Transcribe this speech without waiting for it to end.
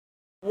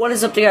What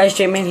is up, you guys?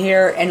 J-Man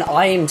here, and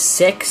I am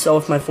sick, so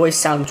if my voice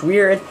sounds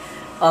weird,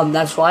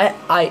 that's why.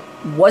 I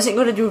wasn't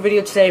going to do a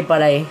video today,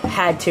 but I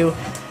had to.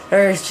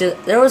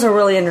 There was a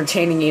really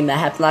entertaining game that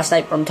happened last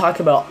night, but I'm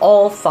talking about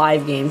all 4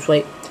 games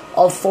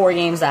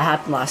that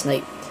happened last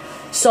night.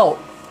 So,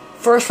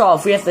 first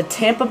off, we have the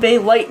Tampa Bay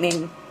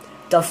Lightning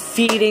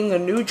defeating the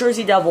New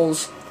Jersey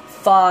Devils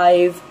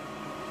 5-3.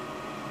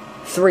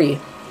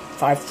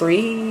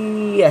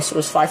 5-3? Yes, it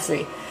was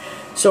 5-3.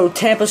 So,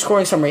 Tampa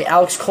scoring summary.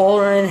 Alex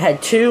Colleran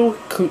had 2,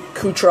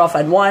 Kucherov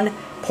had 1,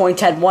 Point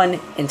had 1,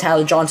 and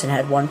Tyler Johnson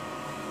had 1.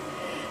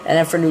 And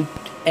then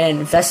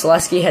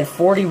Vasilevsky had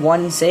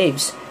 41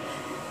 saves.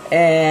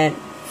 And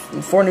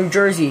for New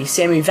Jersey,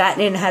 Sammy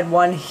Vatanen had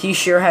 1,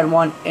 Hischier had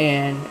 1,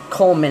 and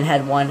Coleman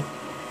had 1.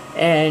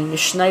 And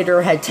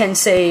Schneider had 10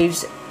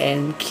 saves,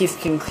 and Keith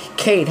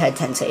Kincaid had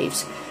 10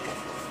 saves.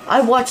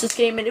 I watched this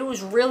game, and it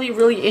was really,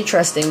 really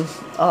interesting.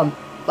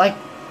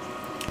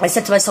 I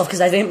said to myself,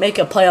 because I didn't make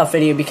a playoff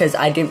video because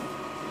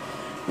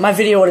my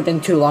video would have been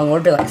too long. It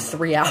would have been like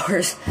 3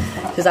 hours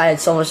because I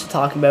had so much to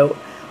talk about.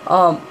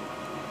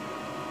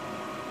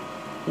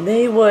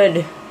 They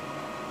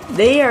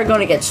are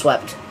going to get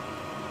swept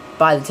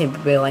by the Tampa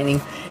Bay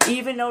Lightning.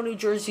 Even though New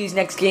Jersey's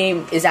next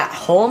game is at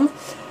home,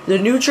 the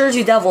New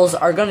Jersey Devils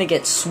are going to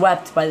get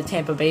swept by the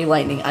Tampa Bay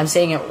Lightning. I'm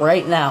saying it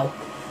right now.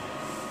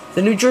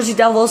 The New Jersey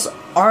Devils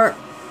aren't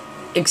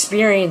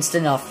experienced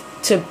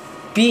enough to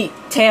beat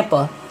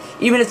Tampa.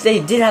 Even if they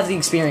did have the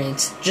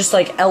experience, just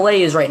like LA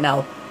is right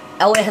now.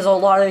 LA has a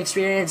lot of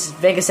experience,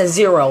 Vegas has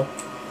 0.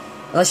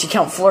 Unless you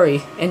count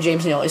Fleury and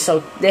James Neal.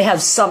 So they have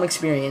some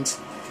experience.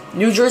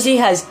 New Jersey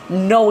has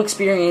no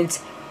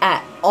experience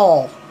at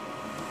all.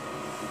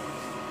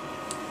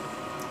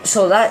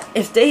 So that,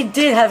 if they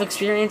did have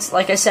experience,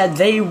 like I said,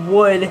 they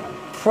would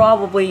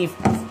probably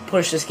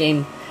push the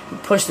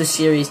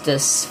series to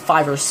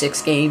 5 or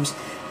 6 games.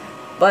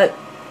 But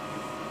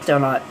they're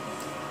not.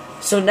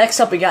 So next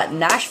up we got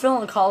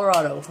Nashville and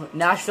Colorado.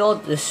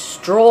 Nashville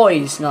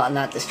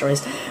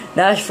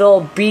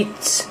Nashville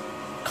beats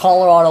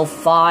Colorado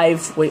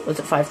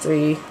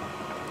 5-3?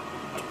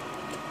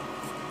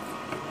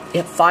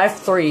 Yep,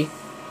 5-3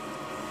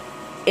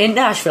 in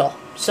Nashville.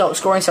 So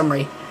scoring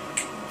summary.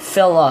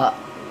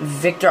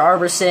 Victor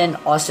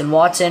Arvidsson, Austin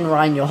Watson,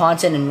 Ryan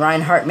Johansson, and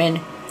Ryan Hartman.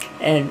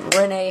 And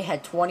Rene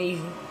had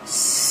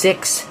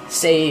 26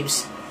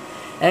 saves.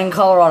 And in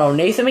Colorado,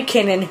 Nathan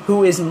MacKinnon,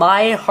 who is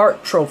my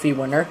Hart Trophy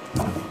winner.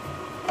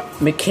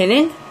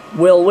 McKinnon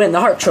will win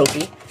the Hart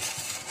Trophy.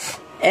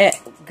 And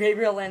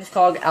Gabriel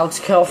Landeskog, Alex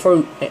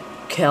Calfoot,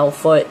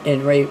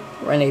 and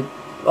Rene.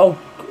 Oh,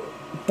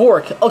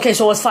 Bork. Okay,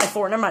 so it was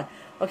 5-4. Never mind.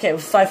 Okay, it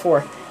was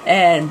 5-4.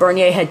 And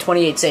Bernier had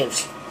 28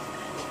 saves.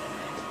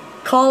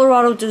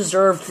 Colorado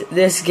deserved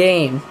this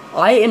game.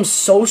 I am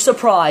so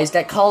surprised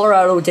that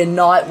Colorado did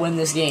not win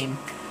this game.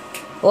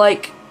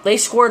 Like, they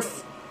scored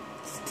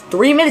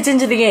 3 minutes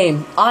into the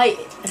game.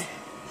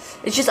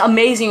 It's just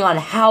amazing on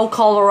how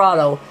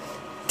Colorado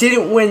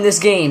didn't win this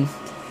game.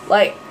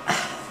 Like,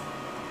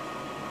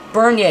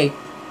 Bernier,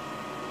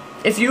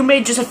 if you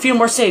made just a few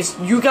more saves,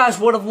 you guys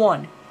would have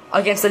won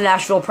against the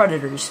Nashville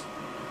Predators.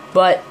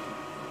 But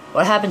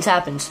what happens,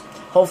 happens.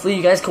 Hopefully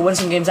you guys can win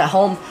some games at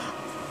home.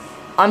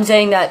 I'm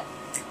saying that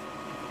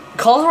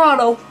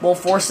Colorado will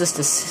force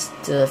this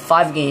to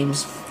 5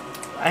 games.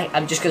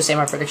 I'm just going to say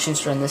my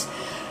predictions during this.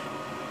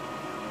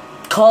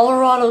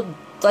 Colorado,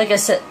 like I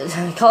said,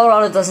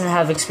 Colorado doesn't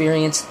have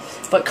experience,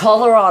 but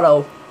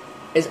Colorado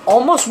is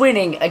almost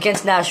winning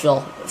against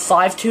Nashville.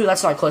 5-2,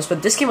 that's not close,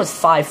 but this game was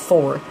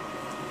 5-4.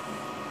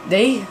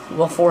 They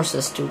will force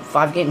us to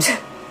 5 games.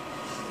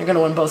 They're going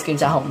to win both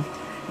games at home.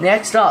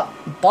 Next up,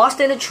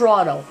 Boston and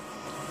Toronto.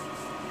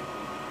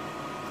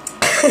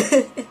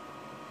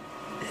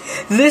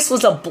 This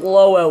was a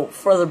blowout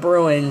for the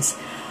Bruins.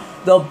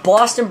 The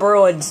Boston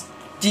Bruins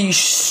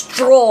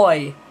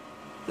destroy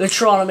the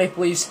Toronto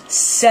Maple Leafs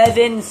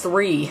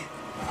 7-3.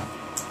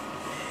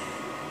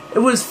 It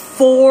was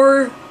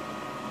 4-1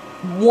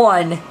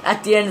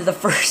 at the end of the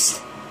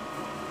first.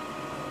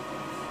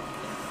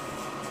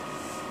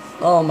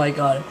 Oh my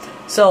god.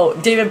 So,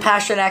 David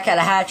Pastrnak had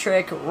a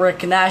hat-trick,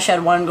 Rick Nash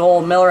had 1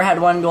 goal, Miller had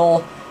 1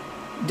 goal,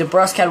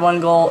 DeBrusk had 1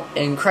 goal,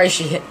 and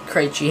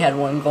Krejci had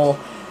 1 goal,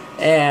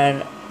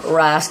 and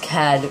Rask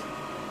had...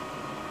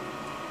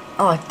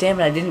 Oh,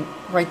 damn it, I didn't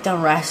write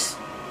down Rask's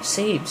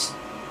saves.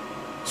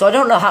 So I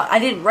don't know how... I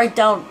didn't write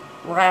down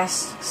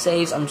Rask's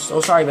saves. I'm so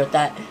sorry about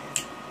that.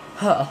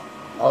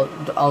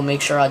 I'll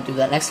make sure I'll do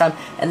that next time.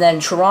 And then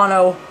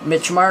Toronto,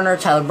 Mitch Marner,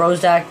 Tyler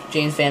Brozak,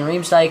 James Van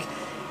Riemsdyk,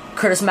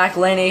 Curtis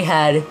McElhinney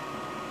had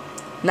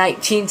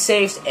 19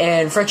 saves,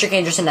 and Frederick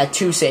Anderson had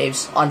 2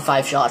 saves on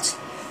 5 shots.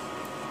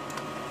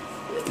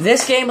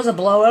 This game was a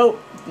blowout.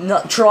 No,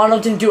 Toronto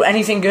didn't do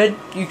anything good.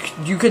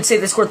 You could say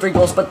they scored 3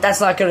 goals, but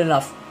that's not good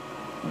enough.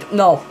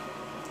 No.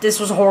 This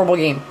was a horrible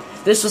game.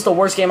 This was the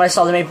worst game I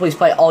saw the Maple Leafs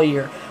play all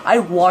year. I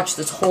watched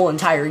this whole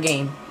entire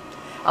game.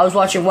 I was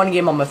watching 1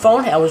 game on my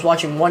phone, and I was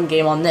watching 1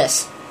 game on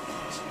this.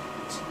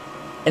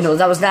 And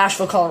that was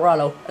Nashville,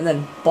 Colorado, and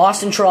then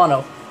Boston,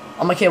 Toronto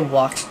on my cable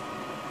box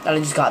that I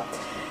just got.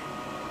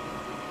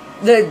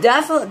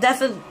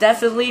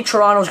 Definitely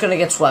Toronto's gonna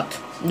get swept.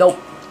 Nope.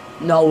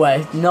 No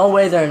way. No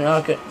way they're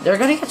not good. They're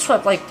gonna get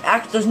swept. Like,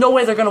 there's no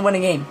way they're gonna win a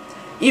game.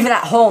 Even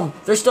at home,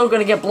 they're still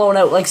gonna get blown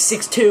out like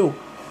 6-2.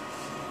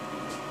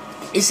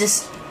 It's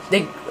just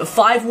they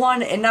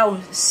 5-1 and now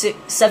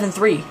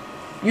 7-3.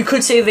 You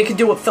could say they could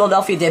do what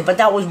Philadelphia did, but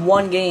that was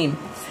one game.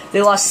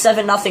 They lost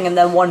 7-0 and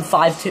then won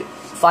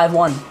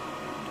 5-1.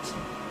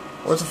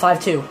 Or was it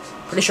 5-2?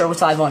 Pretty sure it was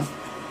 5-1.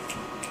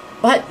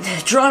 But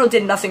Toronto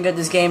did nothing good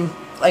this game.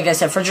 Like I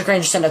said, Frederick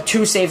Ranger sent out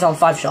 2 saves on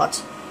 5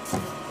 shots.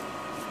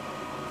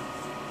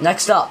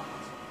 Next up,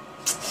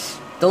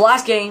 the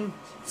last game,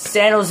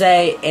 San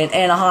Jose and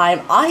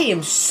Anaheim. I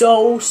am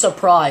so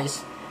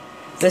surprised.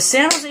 The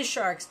San Jose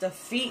Sharks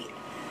defeat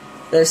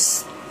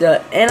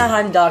the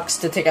Anaheim Ducks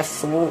to take a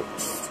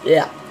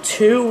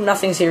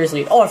 2-0 series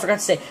lead. Oh, I forgot to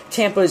say,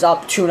 Tampa is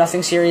up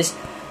 2-0 series,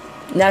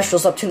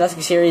 Nashville's up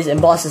 2-0 series,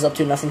 and Boston's up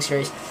 2-0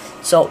 series.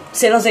 So,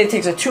 San Jose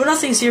takes a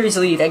 2-0 series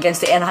lead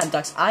against the Anaheim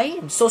Ducks. I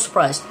am so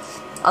surprised.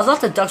 I thought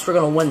the Ducks were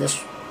going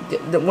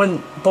to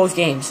win both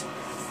games.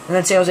 And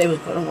then San Jose was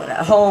going to win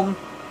at home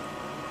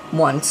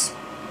once.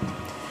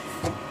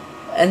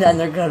 And then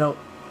they're going to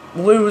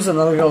lose, and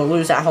then they're going to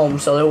lose at home,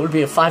 so it would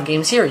be a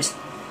 5-game series.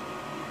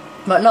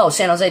 But no,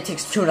 San Jose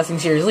takes a 2-0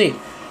 series lead.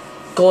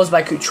 Goals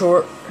by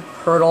Couture,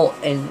 Hurdle,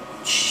 and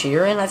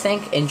Sheeran, I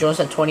think. And Jones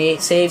had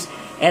 28 saves.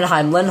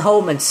 Anaheim,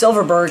 Lindholm, and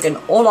Silverberg, and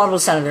Old Ottawa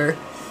Senator,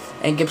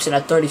 and Gibson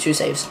had 32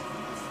 saves.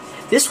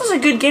 This was a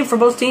good game for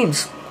both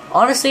teams.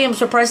 Honestly, I'm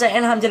surprised that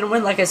Anaheim didn't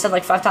win, like I said,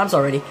 like 5 times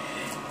already.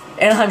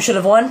 Anaheim should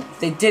have won.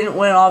 They didn't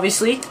win,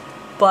 obviously.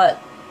 But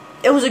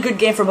it was a good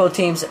game for both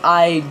teams.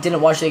 I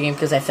didn't watch the game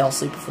because I fell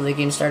asleep before the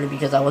game started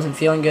because I wasn't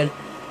feeling good.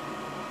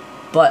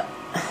 But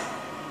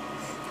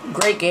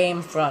great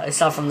game. I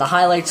saw from the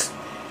highlights.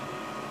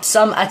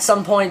 At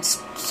some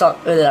points,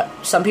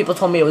 some people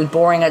told me it was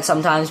boring at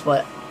some times,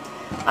 but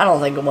I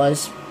don't think it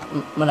was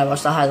when I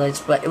watched the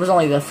highlights. But it was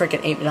only the freaking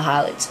 8-minute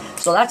highlights.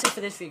 So that's it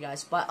for this for you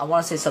guys. But I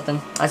want to say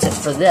something. That's it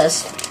for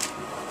this.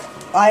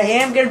 I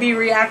am going to be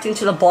reacting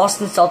to the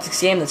Boston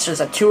Celtics game that starts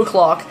at 2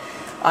 o'clock.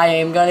 I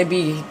am going to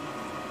be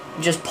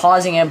just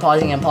pausing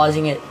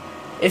it.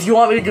 If you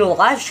want me to do a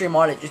live stream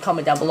on it, just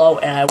comment down below,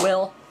 and I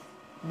will.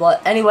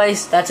 But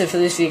anyways, that's it for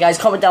this for you guys.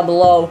 Comment down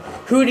below,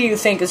 who do you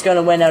think is going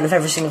to win out of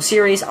every single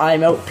series?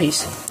 I'm out.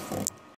 Peace.